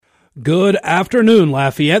Good afternoon,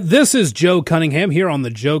 Lafayette. This is Joe Cunningham here on the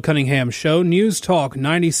Joe Cunningham Show, News Talk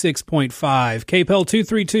 96.5,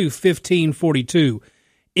 KPEL 232-1542.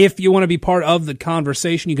 If you want to be part of the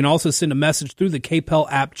conversation, you can also send a message through the KPEL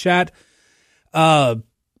app chat. I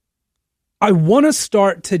want to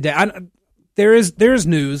start today. There's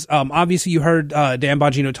news. Obviously, you heard Dan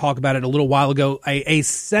Bongino talk about it a little while ago. A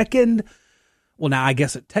second, well, now I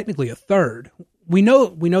guess technically a third. We know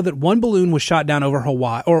that one balloon was shot down over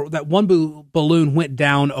Hawaii, or that one balloon went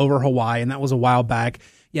down over Hawaii, and that was a while back.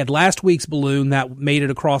 You had last week's balloon that made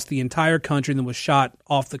it across the entire country and then was shot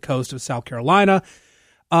off the coast of South Carolina.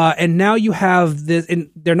 And now you have this, and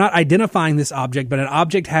they're not identifying this object, but an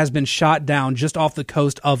object has been shot down just off the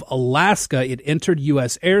coast of Alaska. It entered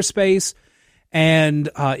U.S. airspace, and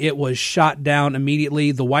it was shot down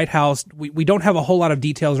immediately. The White House, we don't have a whole lot of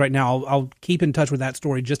details right now. I'll keep in touch with that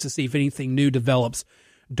story just to see if anything new develops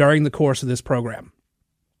during the course of this program.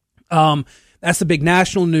 That's the big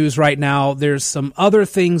national news right now. There's some other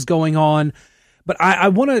things going on, but I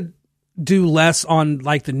want to do less on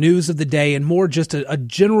like the news of the day and more just a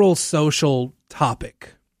general social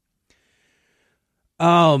topic.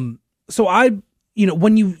 So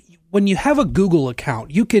when you have a Google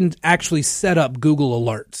account, you can actually set up Google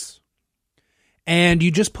Alerts, and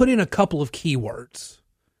you just put in a couple of keywords,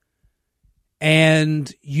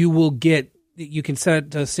 and you can set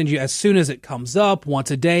it to send you as soon as it comes up,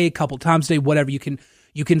 once a day, a couple times a day, whatever. You can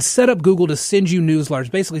set up Google to send you news alerts,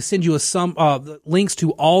 basically send you links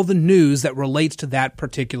to all the news that relates to that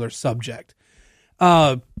particular subject.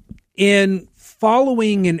 In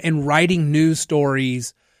following and writing news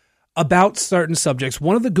stories about certain subjects,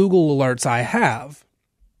 one of the Google alerts I have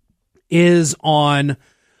is on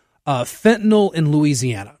fentanyl in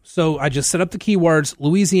Louisiana. So I just set up the keywords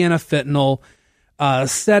Louisiana fentanyl,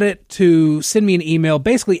 set it to send me an email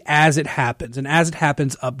basically as it happens, and as it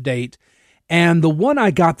happens update. And the one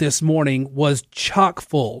I got this morning was chock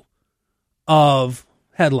full of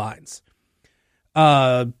headlines.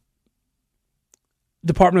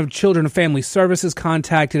 Department of Children and Family Services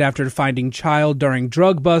contacted after finding child during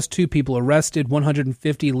drug bust. 2 people arrested.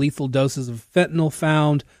 150 lethal doses of fentanyl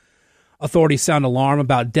found. Authorities sound alarm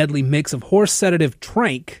about deadly mix of horse sedative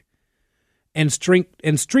trank and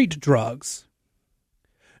street drugs.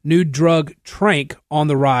 New drug trank on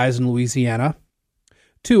the rise in Louisiana.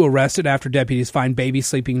 2 arrested after deputies find baby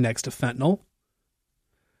sleeping next to fentanyl.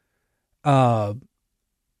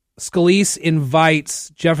 Scalise invites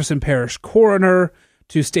Jefferson Parish coroner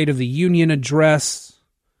to State of the Union address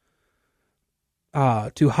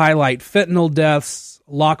to highlight fentanyl deaths.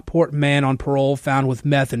 Lockport man on parole found with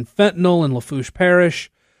meth and fentanyl in Lafourche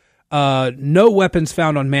Parish. No weapons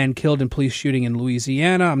found on man killed in police shooting in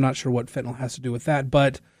Louisiana. I'm not sure what fentanyl has to do with that,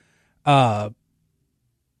 but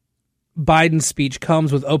Biden's speech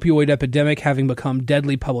comes with opioid epidemic having become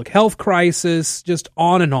deadly public health crisis, just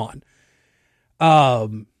on and on.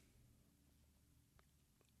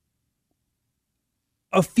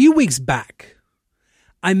 A few weeks back,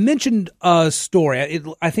 I mentioned a story.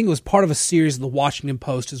 I think it was part of a series the Washington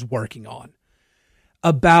Post is working on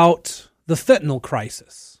about the fentanyl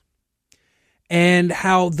crisis and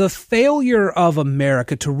how the failure of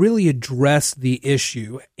America to really address the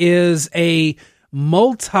issue is a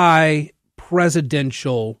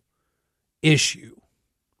multi-presidential issue.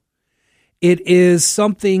 It is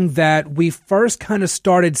something that we first kind of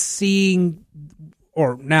started seeing,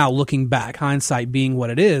 or now looking back, hindsight being what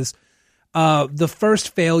it is, the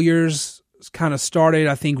first failures kind of started,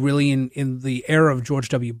 I think, really in the era of George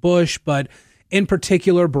W. Bush, but in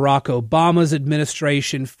particular, Barack Obama's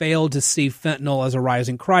administration failed to see fentanyl as a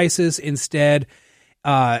rising crisis. Instead,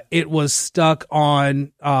 it was stuck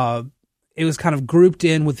on, it was kind of grouped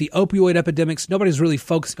in with the opioid epidemics. Nobody's really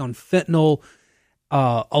focusing on fentanyl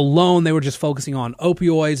alone. They were just focusing on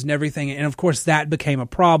opioids and everything. And of course, that became a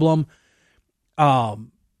problem.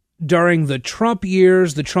 During the Trump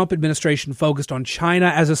years, the Trump administration focused on China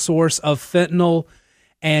as a source of fentanyl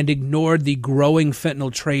and ignored the growing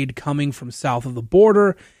fentanyl trade coming from south of the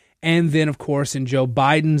border. And then, of course, in Joe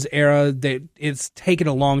Biden's era, it's taken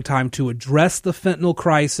a long time to address the fentanyl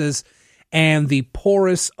crisis, and the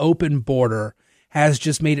porous open border has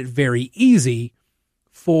just made it very easy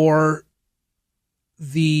for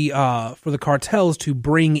the cartels to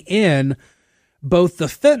bring in both the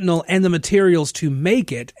fentanyl and the materials to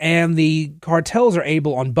make it, and the cartels are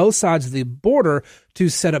able on both sides of the border to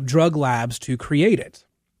set up drug labs to create it.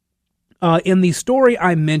 In the story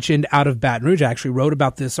I mentioned out of Baton Rouge, I actually wrote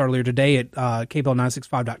about this earlier today at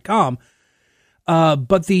KPEL965.com,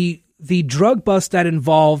 but the drug bust that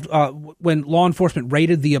involved when law enforcement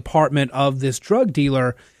raided the apartment of this drug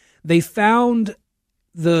dealer, they found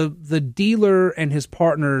the dealer and his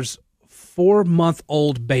partner's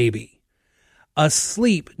 4-month-old baby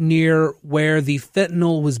asleep near where the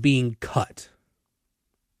fentanyl was being cut.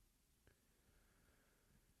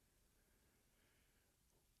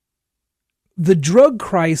 The drug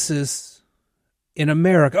crisis in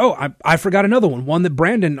America. Oh, I forgot another one that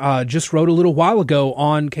Brandon just wrote a little while ago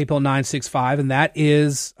on KPL 965, and that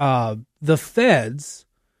is the feds.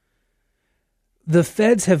 The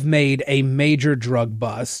feds have made a major drug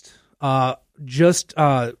bust just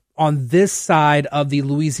on this side of the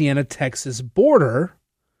Louisiana-Texas border.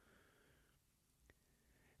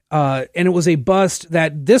 And it was a bust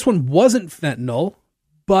that this one wasn't fentanyl,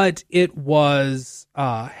 but it was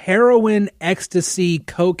heroin, ecstasy,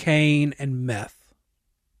 cocaine, and meth.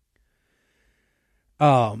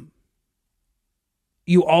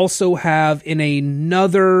 You also have in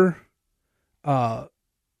another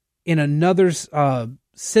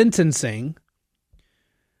sentencing,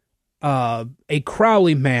 a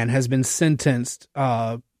Crowley man has been sentenced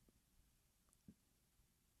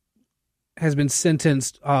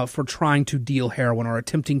for trying to deal heroin or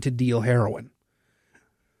attempting to deal heroin.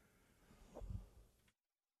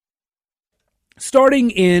 Starting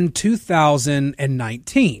in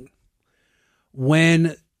 2019,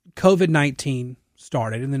 when COVID-19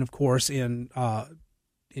 started, and then of course in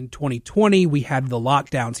 2020 we had the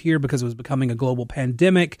lockdowns here because it was becoming a global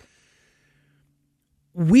pandemic.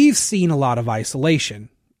 We've seen a lot of isolation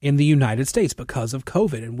in the United States because of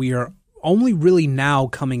COVID, and we are only really now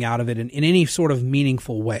coming out of it in any sort of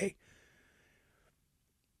meaningful way.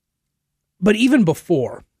 But even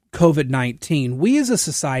before COVID-19, we as a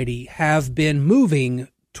society have been moving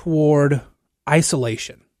toward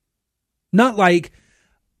isolation. Not like,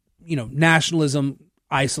 nationalism,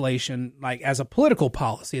 isolation, like as a political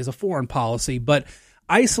policy, as a foreign policy, but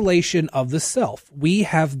isolation of the self. We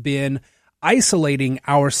have been isolating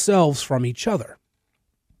ourselves from each other.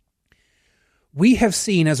 We have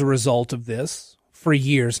seen as a result of this for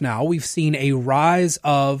years now, we've seen a rise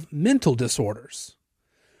of mental disorders.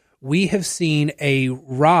 We have seen a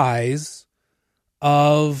rise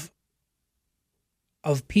of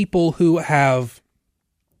people who have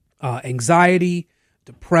anxiety,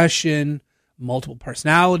 depression, multiple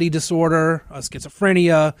personality disorder,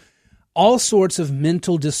 schizophrenia, all sorts of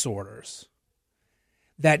mental disorders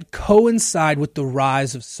that coincide with the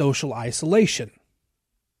rise of social isolation.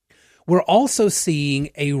 We're also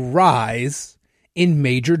seeing a rise in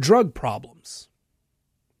major drug problems.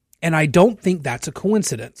 And I don't think that's a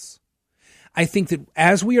coincidence. I think that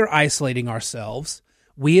as we are isolating ourselves,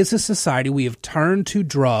 we as a society, we have turned to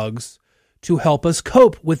drugs to help us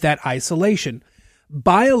cope with that isolation.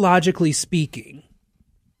 Biologically speaking,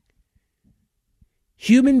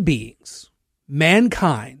 human beings,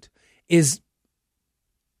 mankind, is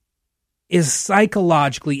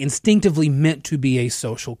psychologically, instinctively meant to be a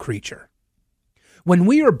social creature. When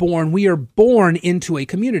we are born into a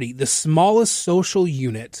community, the smallest social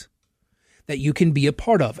unit that you can be a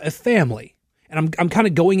part of, a family. And I'm kind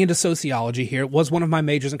of going into sociology here. It was one of my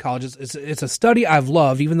majors in college. It's a study I've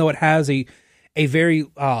loved, even though it has a very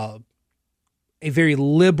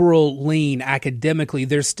liberal lean academically.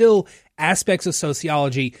 There's still aspects of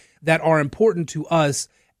sociology that are important to us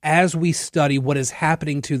as we study what is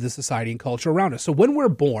happening to the society and culture around us. So when we're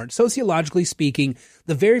born, sociologically speaking,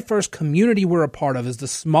 the very first community we're a part of is the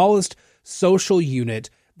smallest social unit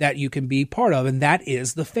that you can be part of, and that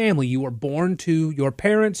is the family. You are born to your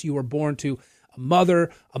parents, you are born to a mother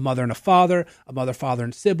and a father, father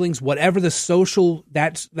and siblings, whatever the social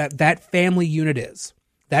that family unit is.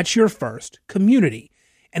 That's your first community.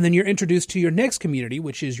 And then you're introduced to your next community,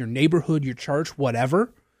 which is your neighborhood, your church,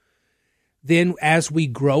 whatever. Then as we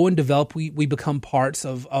grow and develop, we become parts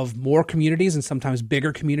of more communities and sometimes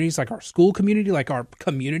bigger communities, like our school community, like our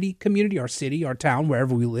community, our city, our town,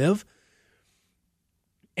 wherever we live.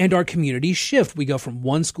 And our communities shift. We go from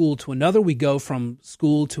one school to another. We go from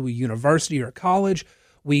school to a university or a college.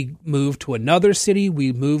 We move to another city.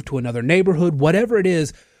 We move to another neighborhood. Whatever it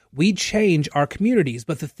is, we change our communities.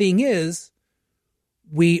 But the thing is,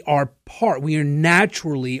 we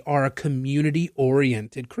naturally are a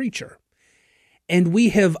community-oriented creature. And we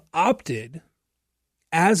have opted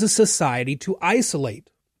as a society to isolate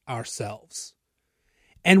ourselves.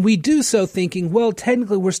 And we do so thinking, well,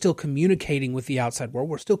 technically we're still communicating with the outside world.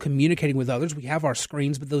 We're still communicating with others. We have our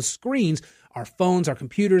screens, but those screens, our phones, our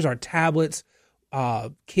computers, our tablets,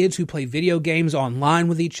 kids who play video games online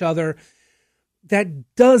with each other,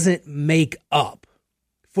 that doesn't make up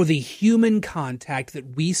for the human contact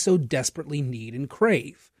that we so desperately need and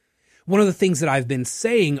crave. One of the things that I've been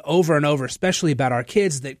saying over and over, especially about our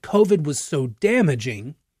kids, that COVID was so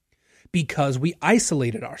damaging because we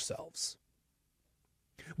isolated ourselves.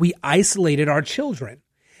 We isolated our children,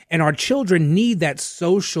 and our children need that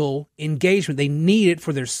social engagement. They need it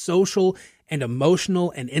for their social and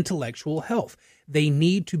emotional and intellectual health. They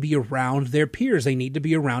need to be around their peers. They need to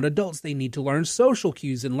be around adults. They need to learn social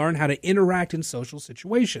cues and learn how to interact in social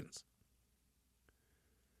situations.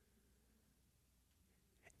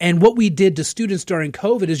 And what we did to students during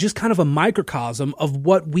COVID is just kind of a microcosm of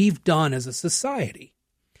what we've done as a society.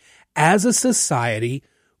 As a society,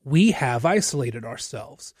 we have isolated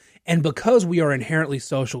ourselves. And because we are inherently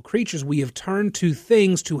social creatures, we have turned to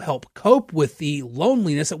things to help cope with the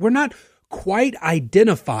loneliness that we're not quite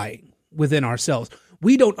identifying within ourselves.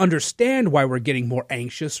 We don't understand why we're getting more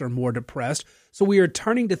anxious or more depressed, so we are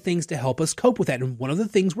turning to things to help us cope with that. And one of the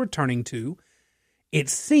things we're turning to, it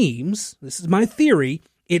seems, this is my theory,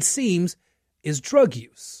 it seems, is drug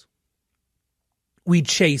use. We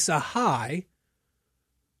chase a high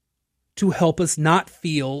to help us not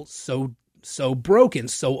feel so broken,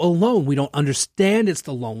 so alone. We don't understand it's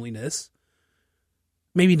the loneliness.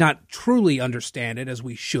 Maybe not truly understand it as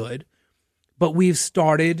we should, but we've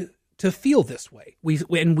started to feel this way.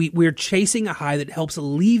 We're chasing a high that helps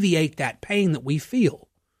alleviate that pain that we feel.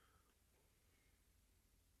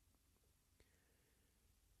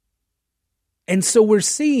 And so we're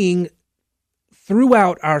seeing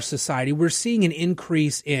throughout our society, we're seeing an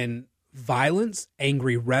increase in violence,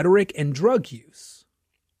 angry rhetoric, and drug use.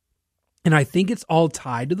 And I think it's all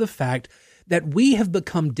tied to the fact that we have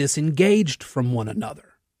become disengaged from one another.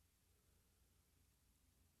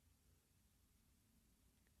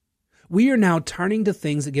 We are now turning to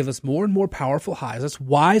things that give us more and more powerful highs. That's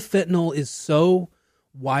why fentanyl is so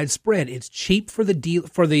widespread. It's cheap for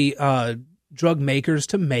the drug makers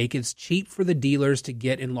to make. It's cheap for the dealers to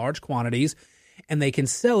get in large quantities, and they can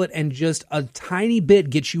sell it, and just a tiny bit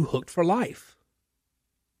gets you hooked for life.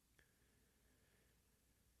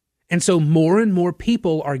 And so more and more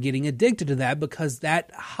people are getting addicted to that because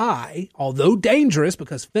that high, although dangerous,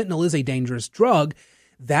 because fentanyl is a dangerous drug,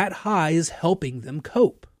 that high is helping them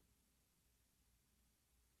cope.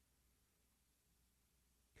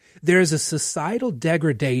 There is a societal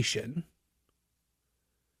degradation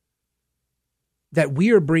that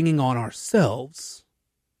we are bringing on ourselves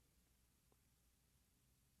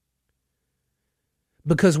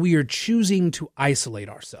because we are choosing to isolate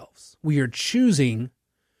ourselves. We are choosing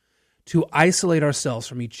to isolate ourselves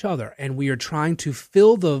from each other, and we are trying to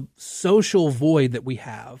fill the social void that we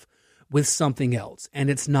have with something else, and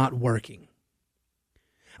it's not working.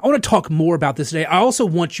 I want to talk more about this today. I also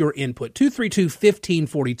want your input.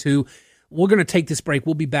 232-1542. We're going to take this break.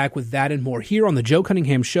 We'll be back with that and more here on the Joe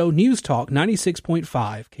Cunningham Show, News Talk 96.5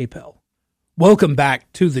 KPEL. Welcome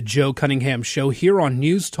back to the Joe Cunningham Show here on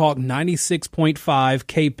News Talk 96.5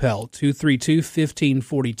 KPEL.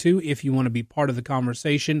 232-1542 if you want to be part of the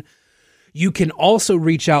conversation. You can also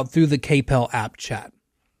reach out through the KPEL app chat.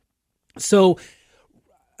 So,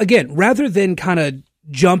 again, rather than kind of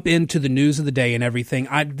jump into the news of the day and everything,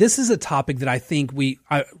 this is a topic that I think we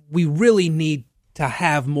really need to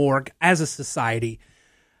have more as a society.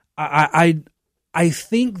 I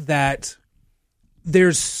think that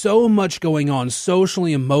there's so much going on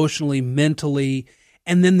socially, emotionally, mentally,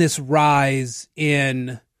 and then this rise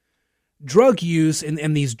in drug use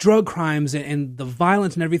and these drug crimes and the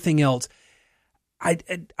violence and everything else.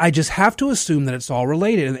 I just have to assume that it's all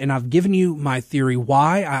related. And I've given you my theory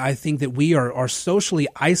why. I think that we are socially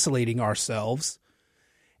isolating ourselves,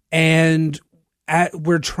 and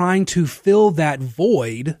we're trying to fill that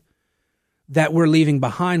void that we're leaving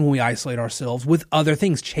behind when we isolate ourselves with other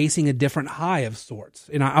things, chasing a different high of sorts.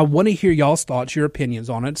 And I want to hear y'all's thoughts, your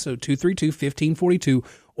opinions on it. So 232-1542,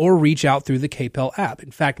 or reach out through the KPEL app.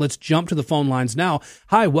 In fact, let's jump to the phone lines now.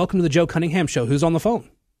 Hi, welcome to the Joe Cunningham Show. Who's on the phone?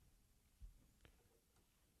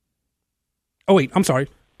 Oh, wait, I'm sorry.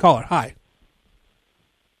 Caller, hi.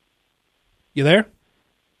 You there?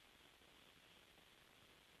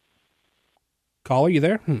 Caller, you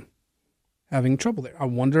there? Having trouble there. I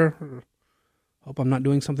wonder. Hope I'm not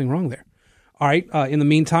doing something wrong there. All right, in the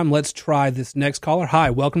meantime, let's try this next caller.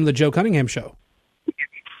 Hi, welcome to the Joe Cunningham Show.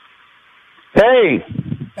 Hey.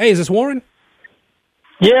 Hey, is this Warren?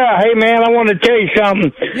 Yeah, hey, man, I want to tell you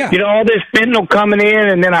something. Yeah. You know, all this fentanyl coming in,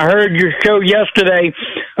 and then I heard your show yesterday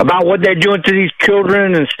about what they're doing to these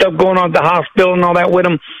children and stuff going on at the hospital and all that with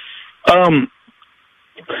them.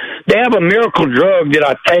 They have a miracle drug that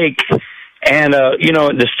I take, and, you know,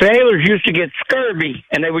 the sailors used to get scurvy,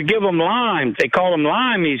 and they would give them limes. They call them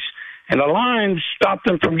limeys, and the limes stop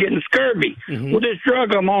them from getting scurvy. Mm-hmm. Well, this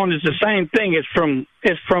drug I'm on is the same thing. It's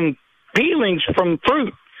from peelings from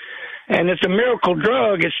fruit. And it's a miracle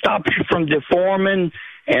drug. It stops you from deforming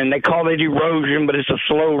and they call it erosion, but it's a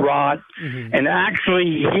slow rot. Mm-hmm. And it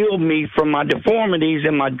actually healed me from my deformities,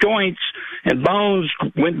 and my joints and bones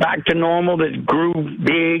went back to normal. That grew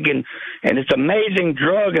big, and it's an amazing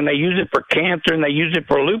drug, and they use it for cancer, and they use it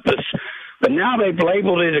for lupus. But now they've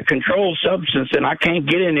labeled it a controlled substance, and I can't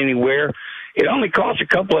get it anywhere. It only costs a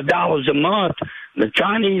couple of dollars a month. The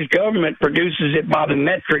Chinese government produces it by the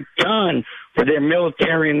metric ton for their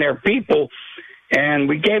military and their people. And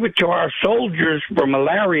we gave it to our soldiers for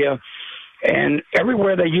malaria. And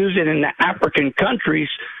everywhere they use it in the African countries,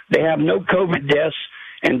 they have no COVID deaths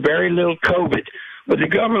and very little COVID. But the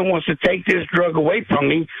government wants to take this drug away from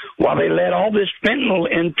me while they let all this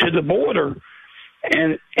fentanyl into the border.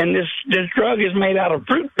 And this drug is made out of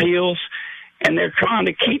fruit peels, and they're trying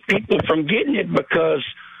to keep people from getting it because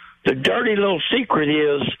the dirty little secret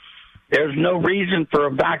is there's no reason for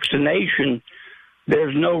a vaccination.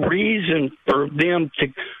 There's no reason for them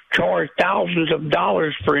to charge thousands of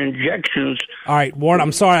dollars for injections. All right, Warren,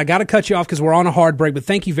 I'm sorry. I got to cut you off because we're on a hard break, but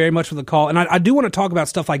thank you very much for the call. And I do want to talk about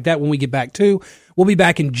stuff like that when we get back, too. We'll be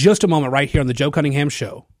back in just a moment right here on The Joe Cunningham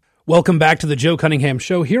Show. Welcome back to The Joe Cunningham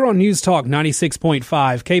Show here on News Talk 96.5,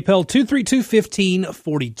 KPEL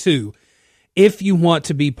 232-1542, if you want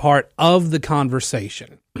to be part of the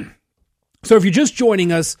conversation. So if you're just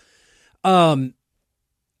joining us, I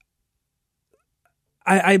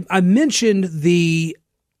mentioned the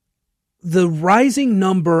rising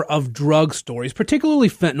number of drug stories, particularly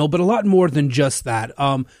fentanyl, but a lot more than just that.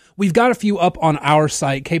 We've got a few up on our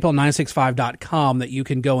site, kpel965.com, that you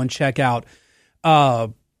can go and check out.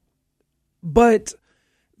 But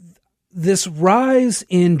this rise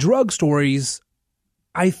in drug stories,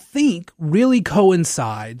 I think, really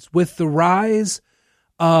coincides with the rise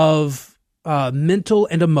of mental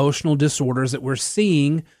and emotional disorders that we're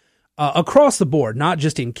seeing across the board, not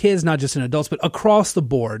just in kids, not just in adults, but across the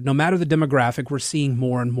board. No matter the demographic, we're seeing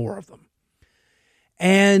more and more of them.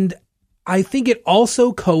 And I think it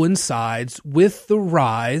also coincides with the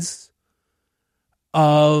rise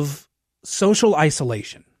of social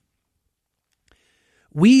isolation.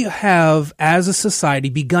 We have, as a society,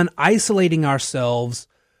 begun isolating ourselves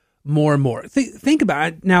more and more. Think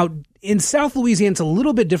about it. Now, in South Louisiana, it's a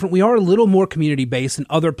little bit different. We are a little more community-based than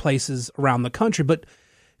other places around the country, but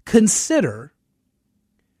consider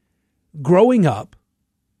growing up,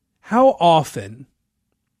 how often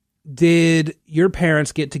did your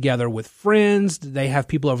parents get together with friends? Did they have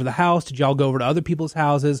people over the house? Did y'all go over to other people's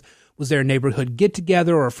houses? Was there a neighborhood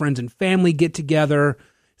get-together or a friends and family get-together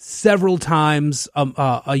several times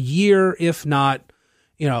a year, if not,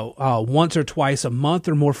 once or twice a month,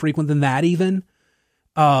 or more frequent than that even?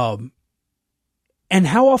 And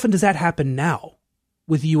how often does that happen now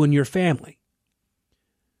with you and your family?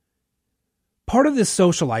 Part of this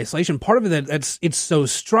social isolation, part of it it's so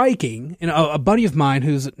striking, and a buddy of mine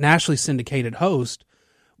who's a nationally syndicated host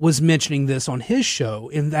was mentioning this on his show,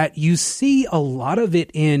 in that you see a lot of it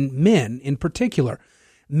in men in particular.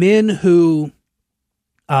 Men who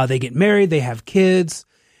they get married, they have kids,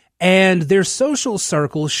 and their social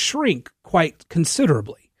circles shrink quite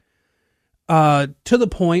considerably to the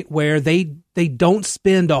point where they don't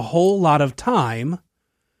spend a whole lot of time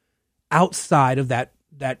outside of that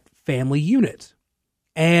family unit.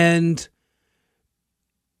 And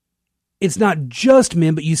it's not just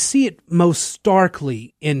men, but you see it most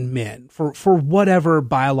starkly in men for whatever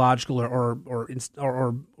biological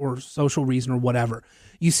or social reason or whatever.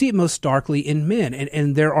 You see it most starkly in men.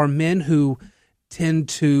 And there are men who tend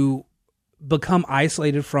to become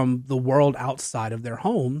isolated from the world outside of their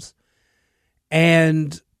homes.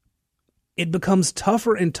 And it becomes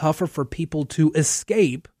tougher and tougher for people to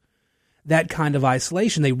escape that kind of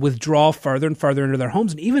isolation. They withdraw further and further into their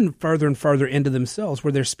homes, and even further and further into themselves,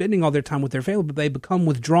 where they're spending all their time with their family, but they become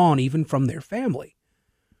withdrawn even from their family.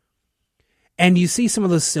 And you see some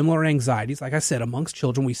of those similar anxieties, like I said, amongst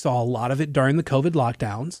children. We saw a lot of it during the COVID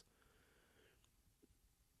lockdowns.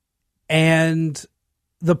 And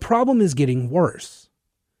the problem is getting worse.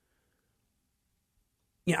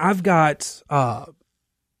 I've got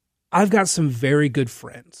some very good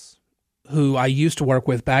friends who I used to work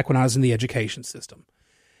with back when I was in the education system,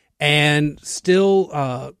 and still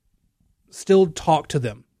talk to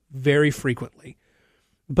them very frequently,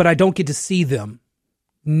 but I don't get to see them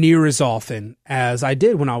near as often as I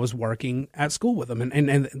did when I was working at school with them.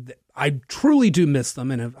 And I truly do miss them.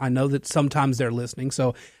 And I know that sometimes they're listening,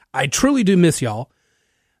 so I truly do miss y'all.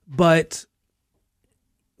 But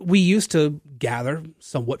we used to gather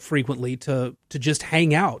somewhat frequently to just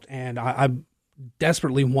hang out. And I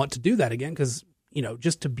desperately want to do that again, because,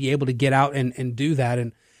 just to be able to get out and do that.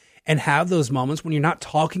 and have those moments when you're not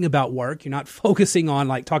talking about work, you're not focusing on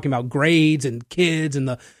like talking about grades and kids and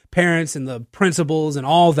the parents and the principals and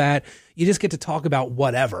all that. You just get to talk about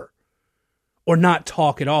whatever, or not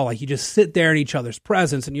talk at all. Like you just sit there in each other's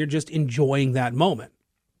presence and you're just enjoying that moment.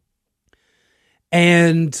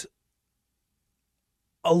 And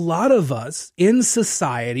a lot of us in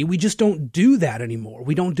society, we just don't do that anymore.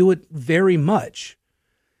 We don't do it very much.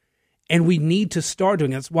 And we need to start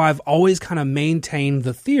doing it. That's why I've always kind of maintained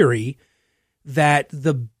the theory that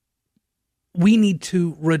we need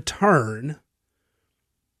to return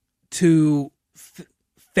to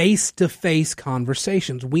face-to-face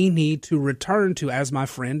conversations. We need to return to, as my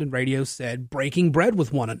friend in radio said, breaking bread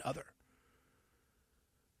with one another.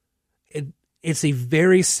 It's a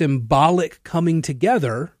very symbolic coming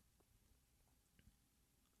together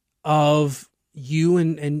of you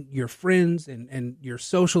and your friends and your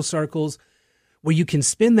social circles, where you can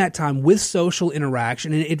spend that time with social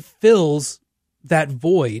interaction, and it fills that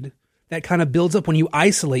void that kind of builds up when you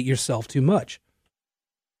isolate yourself too much.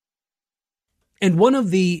 And one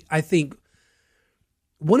of the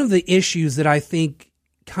issues that I think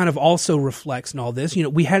kind of also reflects in all this,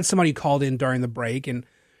 we had somebody called in during the break and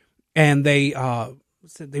they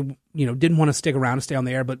said they didn't want to stick around and stay on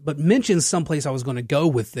the air, but mentioned someplace I was going to go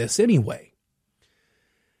with this anyway.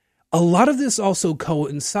 A lot of this also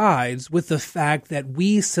coincides with the fact that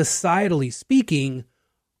we, societally speaking,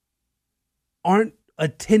 aren't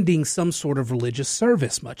attending some sort of religious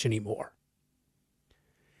service much anymore.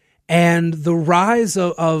 And the rise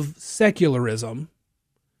of secularism,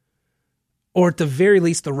 or at the very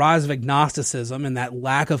least the rise of agnosticism and that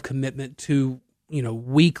lack of commitment to,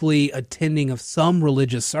 weekly attending of some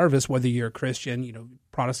religious service, whether you're a Christian,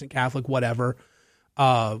 Protestant, Catholic, whatever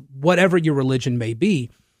your religion may be,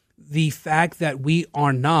 the fact that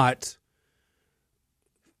we're not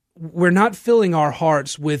filling our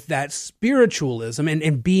hearts with that spiritualism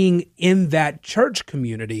and being in that church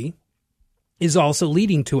community is also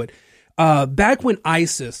leading to it. Back when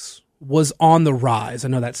ISIS was on the rise, I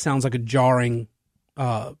know that sounds like a jarring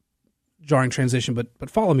transition,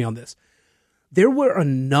 but follow me on this. There were a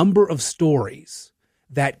number of stories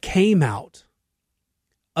that came out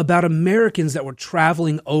about Americans that were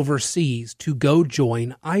traveling overseas to go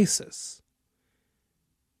join ISIS.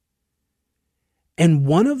 And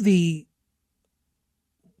one of the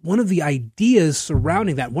ideas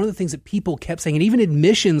surrounding that, one of the things that people kept saying, and even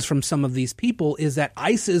admissions from some of these people, is that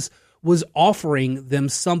ISIS was offering them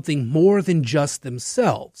something more than just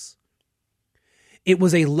themselves. It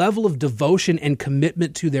was a level of devotion and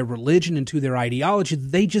commitment to their religion and to their ideology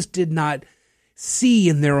that they just did not see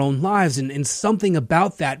in their own lives, and something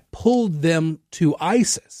about that pulled them to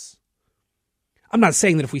ISIS. I'm not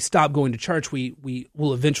saying that if we stop going to church, we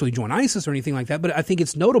will eventually join ISIS or anything like that, but I think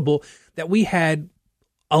it's notable that we had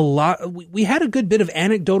a good bit of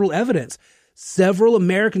anecdotal evidence. Several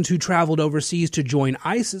Americans who traveled overseas to join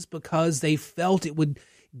ISIS because they felt it would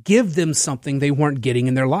give them something they weren't getting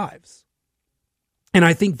in their lives. And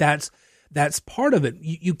I think that's part of it.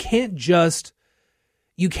 You can't just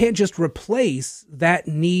replace that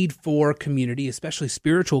need for community, especially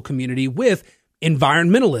spiritual community, with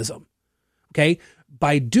environmentalism. Okay?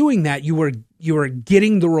 By doing that, you are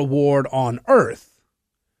getting the reward on earth.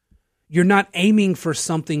 You're not aiming for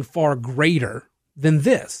something far greater than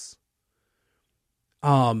this.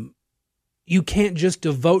 You can't just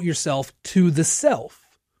devote yourself to the self.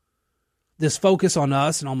 This focus on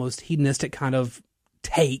us, and almost hedonistic kind of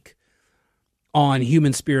take on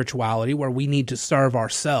human spirituality, where we need to serve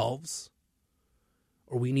ourselves,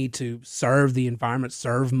 or we need to serve the environment,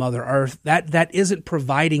 serve Mother Earth, that isn't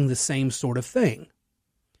providing the same sort of thing.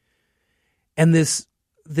 And this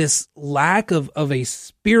lack of a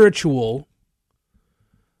spiritual,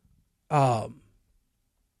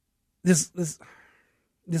 this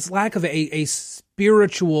lack of a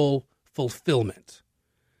spiritual fulfillment,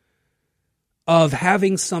 of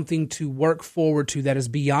having something to work forward to that is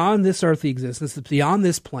beyond this earthly existence, that's beyond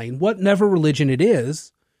this plane, whatever religion it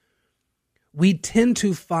is, we tend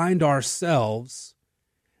to find ourselves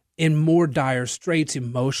in more dire straits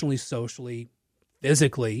emotionally, socially,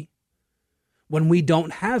 physically, when we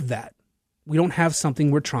don't have that. We don't have something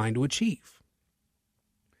we're trying to achieve.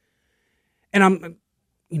 And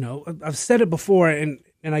I've said it before, and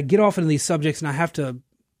I get off into these subjects, and I have to,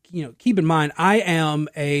 keep in mind, I'm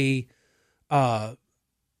a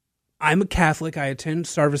Catholic. I attend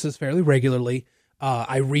services fairly regularly.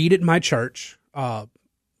 I read at my church about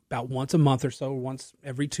once a month or so, once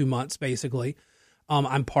every 2 months, basically.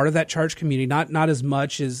 I'm part of that church community, not as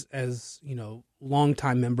much as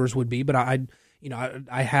longtime members would be, but I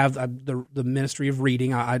I have the ministry of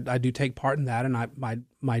reading. I do take part in that, and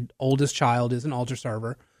my oldest child is an altar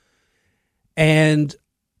server, and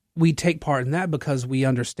we take part in that because we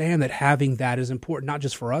understand that having that is important, not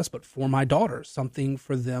just for us, but for my daughters, something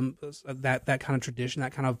for them, that kind of tradition,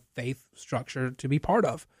 that kind of faith structure to be part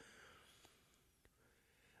of.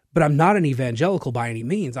 But I'm not an evangelical by any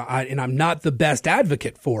means, and I'm not the best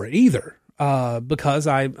advocate for it either, because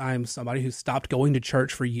I'm somebody who stopped going to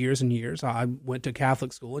church for years and years. I went to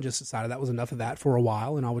Catholic school and just decided that was enough of that for a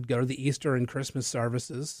while, and I would go to the Easter and Christmas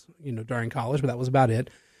services, during college, but that was about it.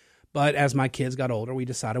 But as my kids got older, we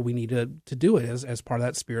decided we needed to do it as part of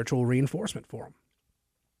that spiritual reinforcement for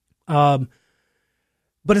them.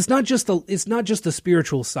 But it's not just the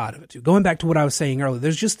spiritual side of it too. Going back to what I was saying earlier,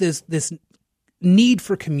 there's just this need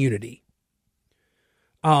for community.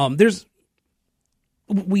 We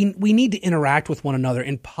need to interact with one another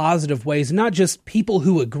in positive ways, not just people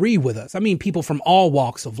who agree with us. I mean, people from all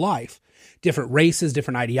walks of life, different races,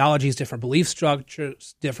 different ideologies, different belief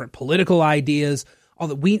structures, different political ideas. All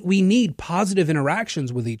that we need positive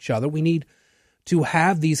interactions with each other. We need to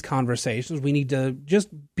have these conversations. We need to just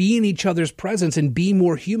be in each other's presence and be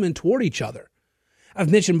more human toward each other. I've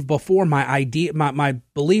mentioned before my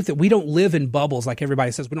belief that we don't live in bubbles like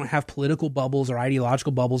everybody says. We don't have political bubbles or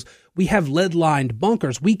ideological bubbles. We have lead-lined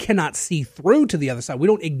bunkers. We cannot see through to the other side. We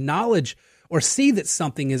don't acknowledge or see that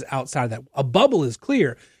something is outside of that. A bubble is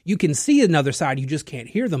clear. You can see another side. You just can't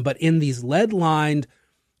hear them. But in these lead-lined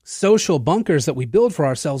social bunkers that we build for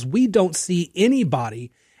ourselves, we don't see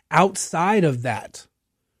anybody outside of that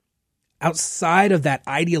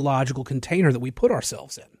ideological container that we put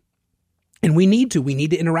ourselves in. And we need to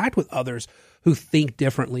interact with others who think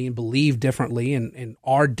differently and believe differently and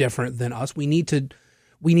are different than us. We need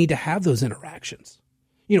to have those interactions.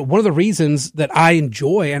 One of the reasons that I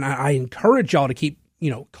enjoy and I encourage y'all to keep,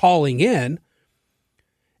 calling in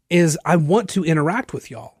is I want to interact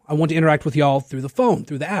with y'all. I want to interact with y'all through the phone,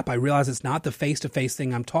 through the app. I realize it's not the face-to-face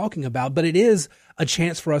thing I'm talking about, but it is a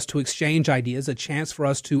chance for us to exchange ideas, a chance for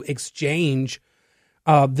us to exchange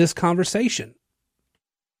this conversation.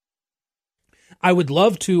 I would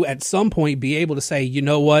love to, at some point, be able to say, you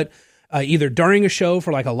know what, either during a show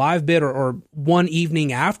for like a live bit or one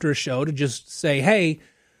evening after a show to just say, hey,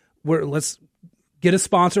 let's get a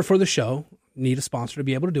sponsor for the show. Need a sponsor to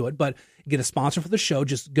be able to do it, but get a sponsor for the show.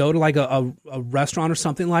 Just go to like a restaurant or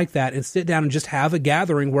something like that and sit down and just have a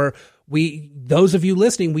gathering where those of you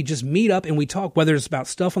listening, we just meet up and we talk, whether it's about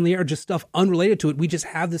stuff on the air or just stuff unrelated to it. We just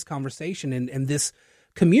have this conversation and this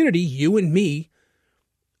community, you and me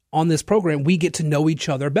on this program, we get to know each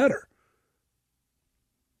other better.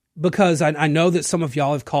 Because I know that some of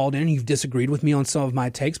y'all have called in, you've disagreed with me on some of my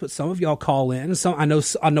takes, but some of y'all call in. I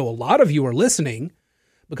know a lot of you are listening.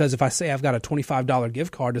 Because if I say I've got a $25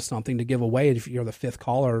 gift card to something to give away, if you're the fifth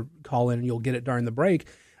caller, call in and you'll get it during the break,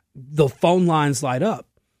 the phone lines light up.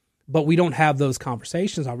 But we don't have those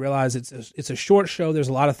conversations. I realize it's a short show. There's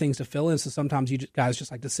a lot of things to fill in. So sometimes you guys just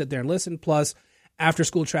like to sit there and listen. Plus, after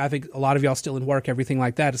school traffic, a lot of y'all still in work, everything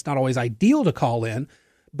like that. It's not always ideal to call in,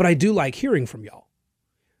 but I do like hearing from y'all,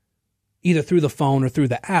 either through the phone or through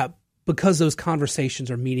the app, because those conversations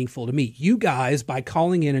are meaningful to me. You guys, by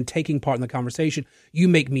calling in and taking part in the conversation, you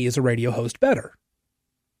make me as a radio host better.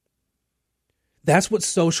 That's what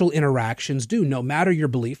social interactions do. No matter your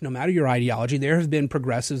belief, no matter your ideology, there have been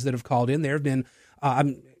progressives that have called in. There have been,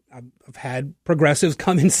 I've had progressives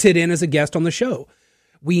come and sit in as a guest on the show.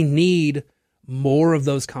 We need more of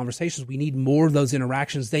those conversations. We need more of those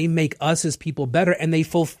interactions. They make us as people better, and they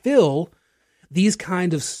fulfill these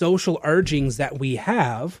kind of social urgings that we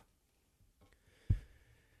have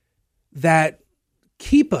that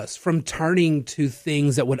keep us from turning to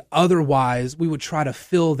things that would otherwise, we would try to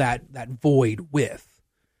fill that void with.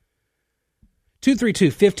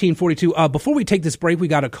 232-1542. Before we take this break, we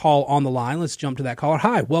got a call on the line. Let's jump to that caller.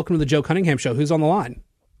 Hi, welcome to the Joe Cunningham Show. Who's on the line?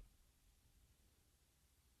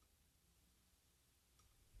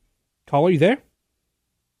 Caller, you there?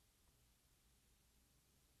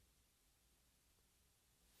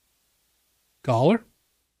 Caller?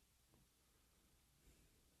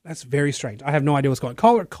 That's very strange. I have no idea what's going on.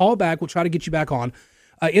 Caller, call back. We'll try to get you back on.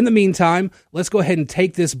 In the meantime, let's go ahead and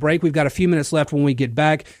take this break. We've got a few minutes left when we get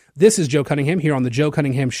back. This is Joe Cunningham here on the Joe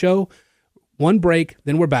Cunningham Show. One break,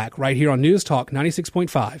 then we're back right here on News Talk 96.5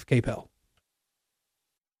 KPEL.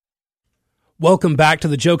 Welcome back to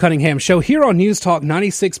the Joe Cunningham Show here on News Talk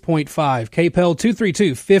 96.5 KPEL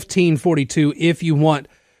 232-1542 if you want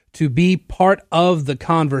to be part of the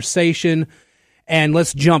conversation. And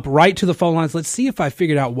let's jump right to the phone lines. Let's see if I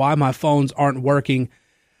figured out why my phones aren't working.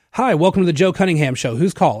 Hi, welcome to the Joe Cunningham Show.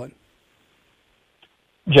 Who's calling?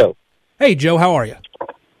 Joe. Hey, Joe, how are you?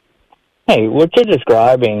 Hey, what you're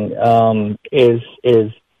describing is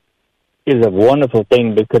a wonderful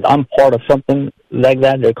thing because I'm part of something like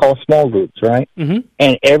that. They're called small groups, right? Mm-hmm.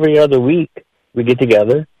 And every other week we get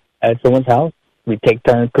together at someone's house. We take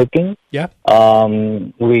turns cooking. Yeah.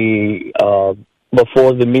 We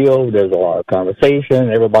before the meal, there's a lot of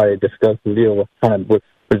conversation. Everybody discusses what's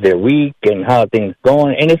their week and how things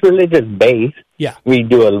going, and it's religious based. Yeah. We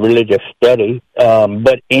do a religious study,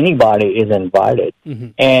 but anybody is invited,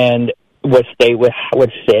 and what's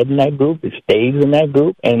said in that group, it stays in that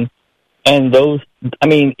group, and those. I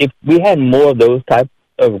mean, if we had more of those types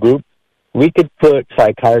of groups, we could put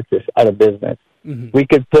psychiatrists out of business. Mm-hmm. We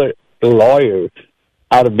could put lawyers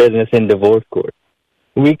out of business in divorce court.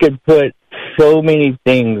 We could put so many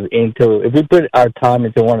things if we put our time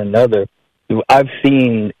into one another. I've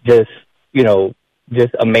seen just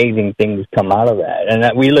amazing things come out of that, and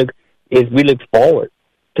that we look forward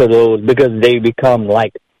to those because they become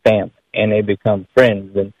like family and they become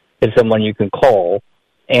friends, and it's someone you can call,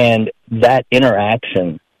 and that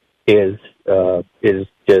interaction is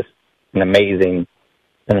just an amazing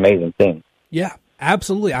thing. Yeah,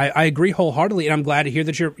 absolutely. I agree wholeheartedly, and I'm glad to hear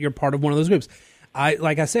that you're part of one of those groups.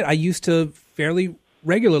 Like I said, I used to fairly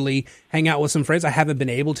regularly hang out with some friends. I haven't been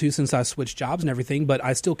able to since I switched jobs and everything, but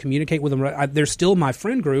I still communicate with them. They're still my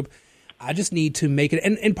friend group. I just need to make it.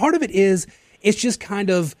 And part of it is, it's just kind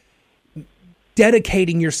of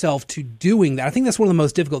dedicating yourself to doing that. I think that's one of the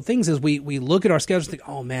most difficult things is we look at our schedules and think,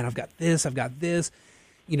 oh man, I've got this.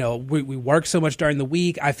 You know, we work so much during the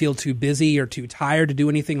week. I feel too busy or too tired to do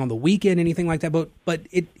anything on the weekend, anything like that. But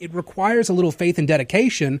it requires a little faith and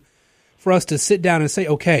dedication for us to sit down and say,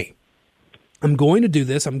 okay, I'm going to do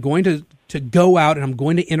this. I'm going to go out and I'm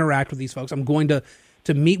going to interact with these folks. I'm going to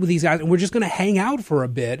meet with these guys, and we're just going to hang out for a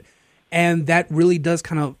bit. And that really does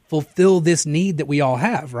kind of fulfill this need that we all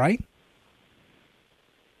have, right?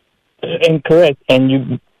 And correct.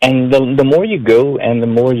 And the more you go and the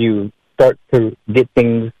more you start to get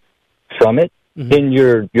things from it, then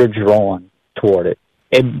you're drawn toward it.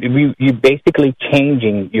 You basically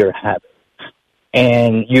changing your habits.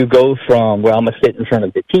 And you go from, well, I'm going to sit in front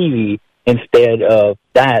of the TV, instead of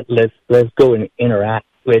that, let's go and interact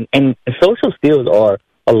with. And social skills are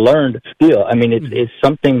a learned skill. I mean, it's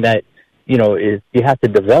something that, you have to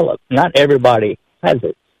develop. Not everybody has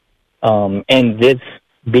it. And this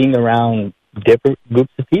being around different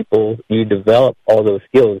groups of people, you develop all those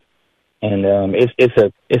skills. And it's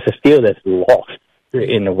a skill that's lost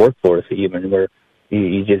in the workforce, even where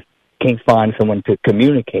you just can't find someone to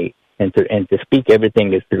communicate and to speak.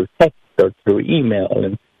 Everything is through text or through email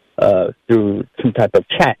and through some type of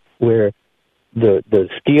chat, where the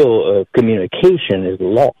skill of communication is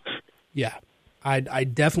lost. Yeah, I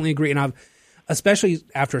definitely agree, and I've especially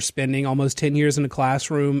after spending almost 10 years in a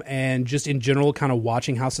classroom and just in general kind of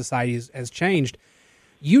watching how society has changed.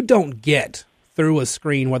 You don't get through a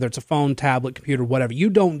screen, whether it's a phone, tablet, computer, whatever, you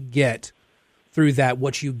don't get through that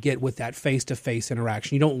what you get with that face-to-face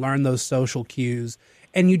interaction. You don't learn those social cues,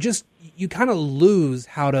 and you kind of lose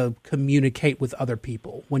how to communicate with other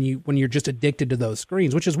people when you're just addicted to those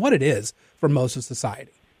screens, which is what it is for most of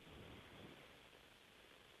society.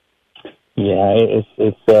 Yeah,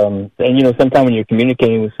 it's and sometimes when you're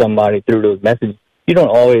communicating with somebody through those messages, you don't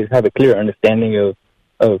always have a clear understanding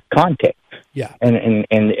of context. Yeah,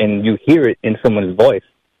 and you hear it in someone's voice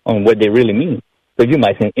on what they really mean, so you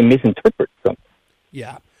might misinterpret something.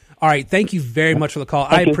 Yeah. All right. Thank you very much for the call.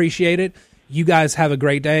 I appreciate it. You guys have a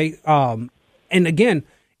great day. And again,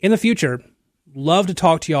 in the future, love to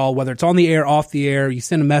talk to y'all, whether it's on the air, off the air, you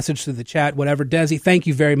send a message through the chat, whatever. Desi, thank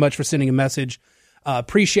you very much for sending a message.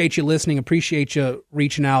 Appreciate you listening. Appreciate you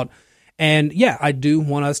reaching out. And yeah, I do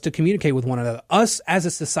want us to communicate with one another. Us as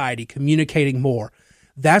a society communicating more.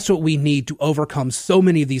 That's what we need to overcome so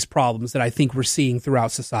many of these problems that I think we're seeing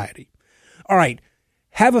throughout society. All right.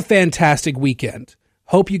 Have a fantastic weekend.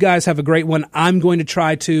 Hope you guys have a great one. I'm going to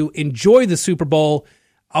try to enjoy the Super Bowl.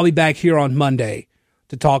 I'll be back here on Monday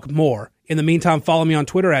to talk more. In the meantime, follow me on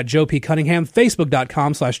Twitter at Joe P. Cunningham,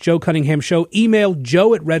 Facebook.com/Joe Cunningham Show, email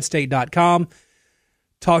joe@redstate.com.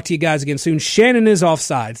 Talk to you guys again soon. Shannon is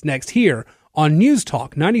Offsides next here on News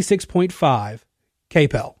Talk 96.5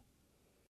 KPEL.